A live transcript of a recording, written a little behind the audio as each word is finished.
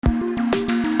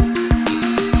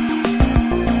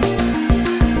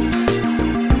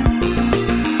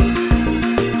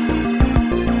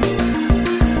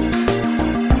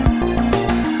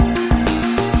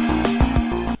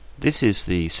This is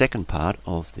the second part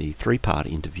of the three-part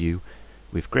interview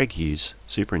with Greg Hughes,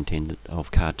 Superintendent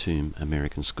of Khartoum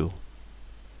American School.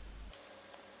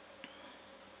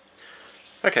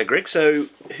 Okay, Greg, so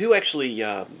who actually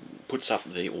puts up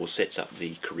or sets up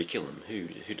the curriculum?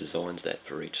 Who designs that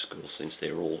for each school, since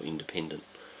they're all independent?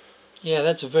 Yeah,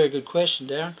 that's a very good question,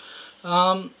 Darren.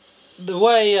 The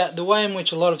way in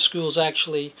which a lot of schools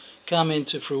actually come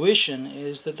into fruition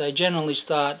is that they generally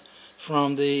start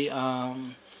from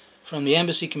the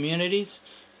embassy communities.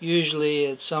 Usually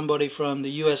it's somebody from the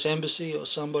US Embassy or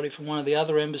somebody from one of the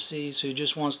other embassies who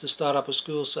just wants to start up a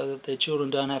school so that their children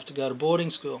don't have to go to boarding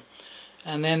school.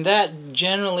 And then that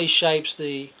generally shapes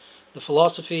the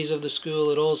philosophies of the school.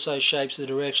 It also shapes the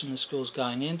direction the school's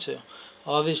going into.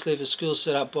 Obviously, if a school's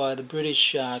set up by the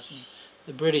British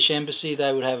Embassy,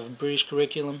 they would have a British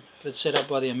curriculum. If it's set up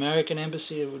by the American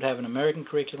Embassy, it would have an American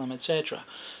curriculum, etc.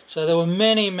 So there were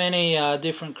many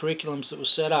different curriculums that were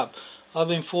set up. I've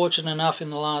been fortunate enough in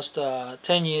the last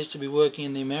 10 years to be working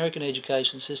in the American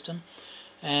education system,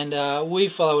 and we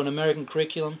follow an American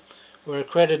curriculum. We're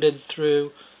accredited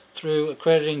through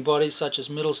accrediting bodies such as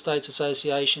Middle States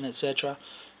Association, etc.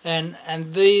 And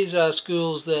these are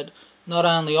schools that not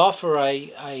only offer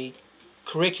a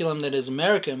curriculum that is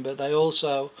American, but they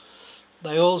also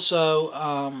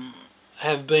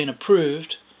have been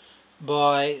approved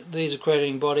by these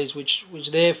accrediting bodies,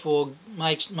 which therefore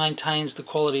maintains the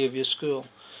quality of your school.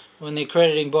 When the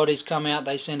accrediting bodies come out,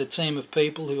 they send a team of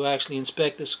people who actually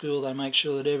inspect the school. They make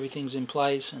sure that everything's in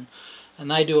place, and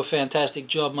they do a fantastic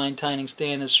job maintaining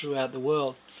standards throughout the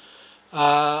world.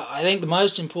 I think the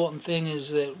most important thing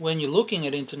is that when you're looking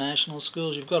at international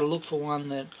schools, you've got to look for one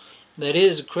that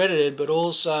is accredited but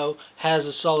also has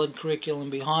a solid curriculum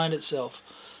behind itself.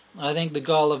 I think the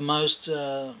goal of most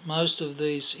of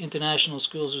these international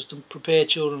schools is to prepare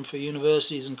children for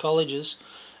universities and colleges,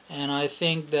 and I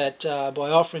think that by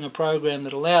offering a program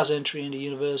that allows entry into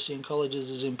university and colleges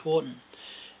is important.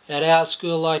 At our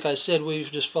school, like I said, we've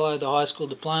just followed the high school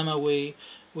diploma. We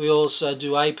also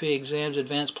do AP exams,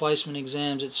 advanced placement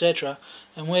exams, etc.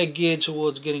 And we're geared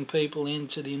towards getting people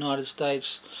into the United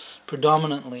States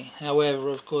predominantly. However,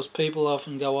 of course, people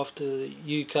often go off to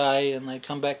the UK and they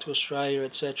come back to Australia,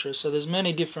 etc. So there's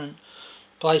many different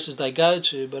places they go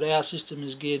to, but our system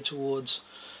is geared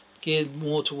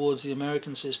more towards the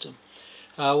American system.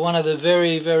 One of the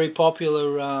very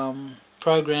popular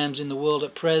programs in the world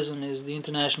at present is the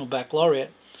International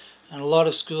Baccalaureate, and a lot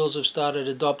of schools have started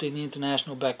adopting the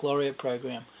International Baccalaureate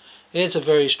program. It's a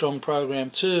very strong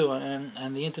program too,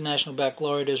 and the International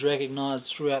Baccalaureate is recognised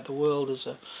throughout the world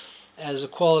as a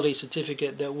quality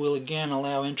certificate that will again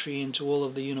allow entry into all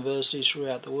of the universities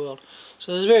throughout the world.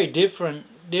 So there's very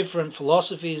different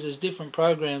philosophies, there's different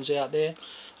programs out there.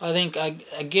 I think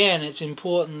again it's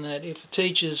important that if a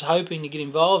teacher's hoping to get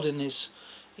involved in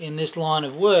this line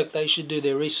of work, they should do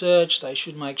their research, they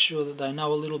should make sure that they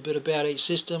know a little bit about each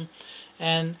system,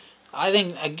 and I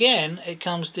think again it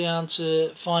comes down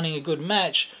to finding a good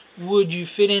match. Would you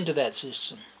fit into that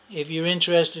system? If you're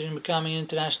interested in becoming an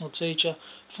international teacher,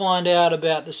 find out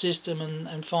about the system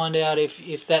and find out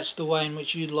if that's the way in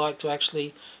which you'd like to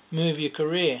actually move your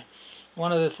career.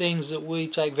 One of the things that we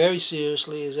take very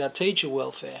seriously is our teacher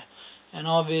welfare, and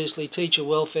obviously teacher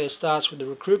welfare starts with the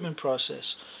recruitment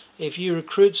process. If you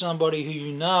recruit somebody who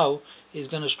you know is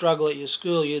going to struggle at your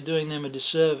school, you're doing them a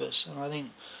disservice. And I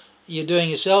think you're doing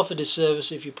yourself a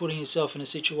disservice if you're putting yourself in a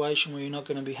situation where you're not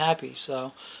going to be happy.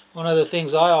 So one of the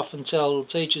things I often tell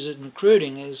teachers in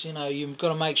recruiting is, you've got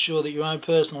to make sure that your own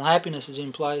personal happiness is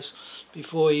in place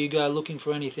before you go looking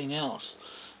for anything else.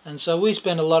 And so we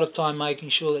spend a lot of time making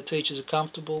sure that teachers are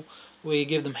comfortable. We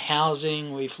give them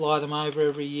housing, we fly them over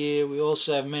every year. We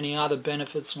also have many other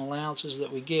benefits and allowances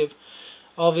that we give.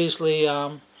 Obviously,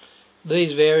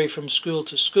 these vary from school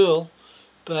to school,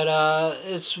 but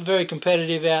it's very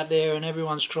competitive out there, and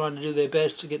everyone's trying to do their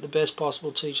best to get the best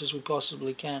possible teachers we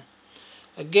possibly can.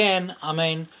 Again, I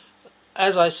mean,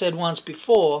 as I said once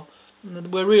before,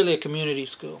 we're really a community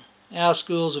school. Our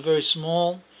schools are very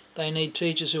small. They need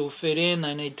teachers who will fit in.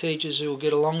 They need teachers who will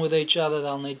get along with each other.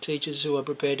 They'll need teachers who are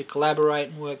prepared to collaborate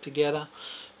and work together.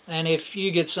 And if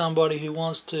you get somebody who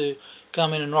wants to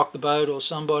come in and rock the boat, or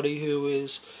somebody who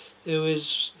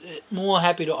is more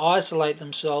happy to isolate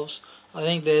themselves, I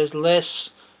think there's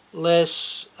less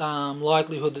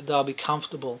likelihood that they'll be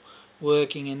comfortable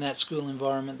working in that school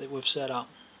environment that we've set up.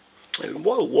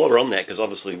 While we're on that, because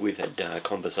obviously we've had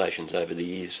conversations over the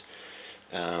years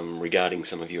regarding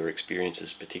some of your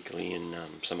experiences, particularly in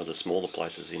some of the smaller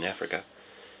places in Africa,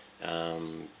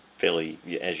 fairly,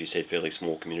 as you said, fairly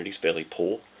small communities, fairly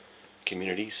poor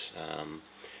communities,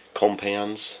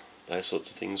 compounds, those sorts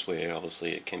of things where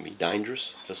obviously it can be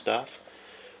dangerous for staff.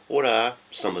 What are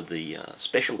some of the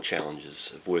special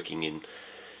challenges of working in,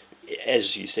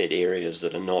 as you said, areas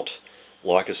that are not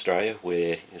like Australia,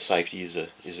 where safety is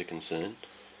a concern?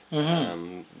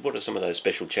 What are some of those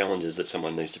special challenges that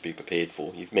someone needs to be prepared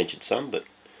for? You've mentioned some, but...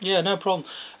 Yeah, no problem.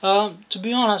 To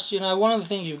be honest, one of the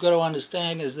things you've got to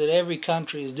understand is that every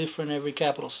country is different, every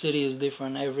capital city is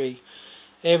different,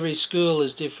 every school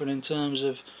is different in terms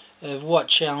of what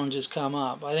challenges come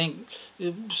up. I think,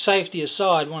 safety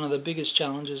aside, one of the biggest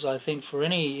challenges I think for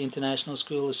any international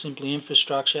school is simply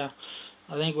infrastructure.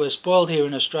 I think we're spoiled here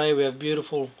in Australia. We have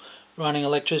beautiful running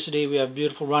electricity, we have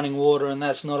beautiful running water, and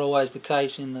that's not always the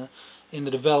case in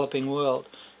the developing world.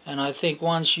 And I think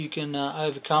once you can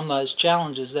overcome those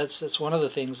challenges, that's one of the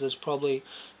things that's probably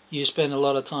you spend a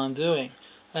lot of time doing.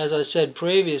 As I said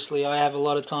previously, I have a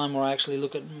lot of time where I actually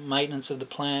look at maintenance of the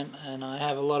plant, and I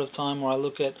have a lot of time where I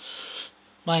look at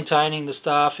maintaining the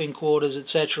staff in quarters,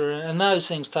 etc. And those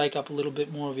things take up a little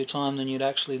bit more of your time than you'd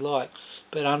actually like.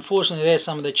 But unfortunately, they're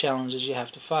some of the challenges you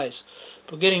have to face.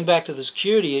 But getting back to the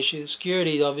security issue,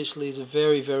 security obviously is a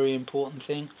very, very important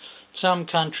thing. Some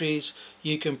countries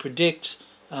you can predict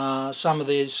some of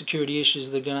the security issues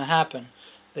that are going to happen.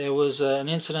 There was an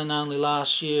incident only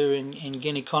last year in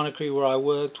Guinea-Conakry where I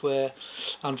worked, where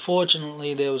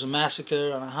unfortunately there was a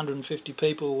massacre and 150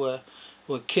 people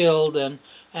were killed,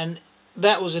 and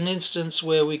that was an instance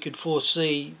where we could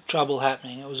foresee trouble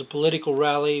happening. It was a political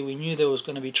rally, we knew there was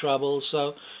going to be trouble,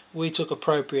 so we took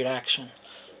appropriate action.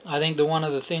 I think that one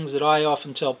of the things that I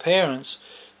often tell parents,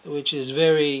 which is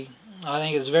I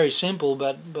think it's very simple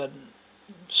but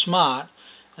smart,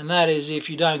 and that is, if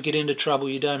you don't get into trouble,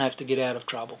 you don't have to get out of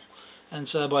trouble. And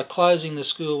so by closing the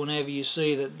school whenever you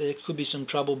see that there could be some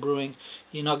trouble brewing,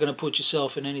 you're not going to put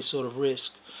yourself in any sort of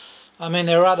risk. I mean,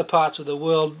 there are other parts of the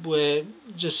world where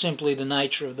just simply the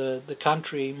nature of the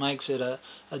country makes it a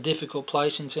difficult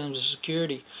place in terms of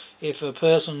security. If a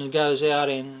person goes out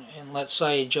in, let's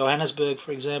say, Johannesburg,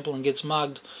 for example, and gets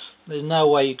mugged, there's no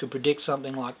way you could predict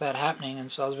something like that happening,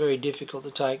 and so it's very difficult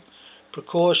to take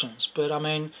precautions. But I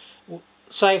mean,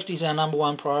 safety is our number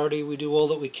one priority. We do all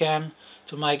that we can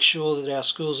to make sure that our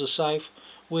schools are safe.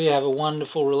 We have a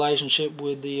wonderful relationship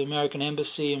with the American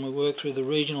Embassy, and we work through the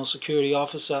regional security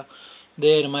officer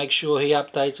there to make sure he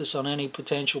updates us on any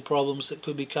potential problems that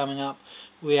could be coming up.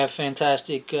 We have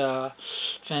fantastic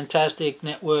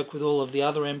network with all of the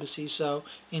other embassies. So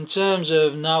in terms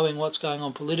of knowing what's going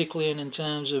on politically, and in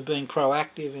terms of being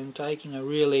proactive and taking a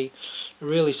really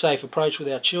safe approach with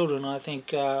our children, I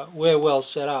think we're well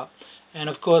set up. And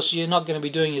of course, you're not going to be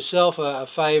doing yourself a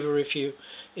favour if you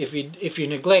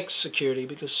neglect security,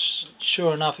 because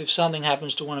sure enough, if something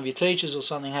happens to one of your teachers or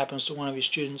something happens to one of your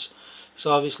students, it's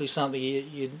obviously something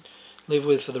you'd live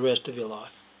with for the rest of your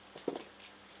life.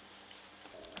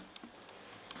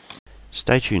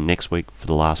 Stay tuned next week for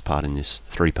the last part in this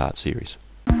 3-part series.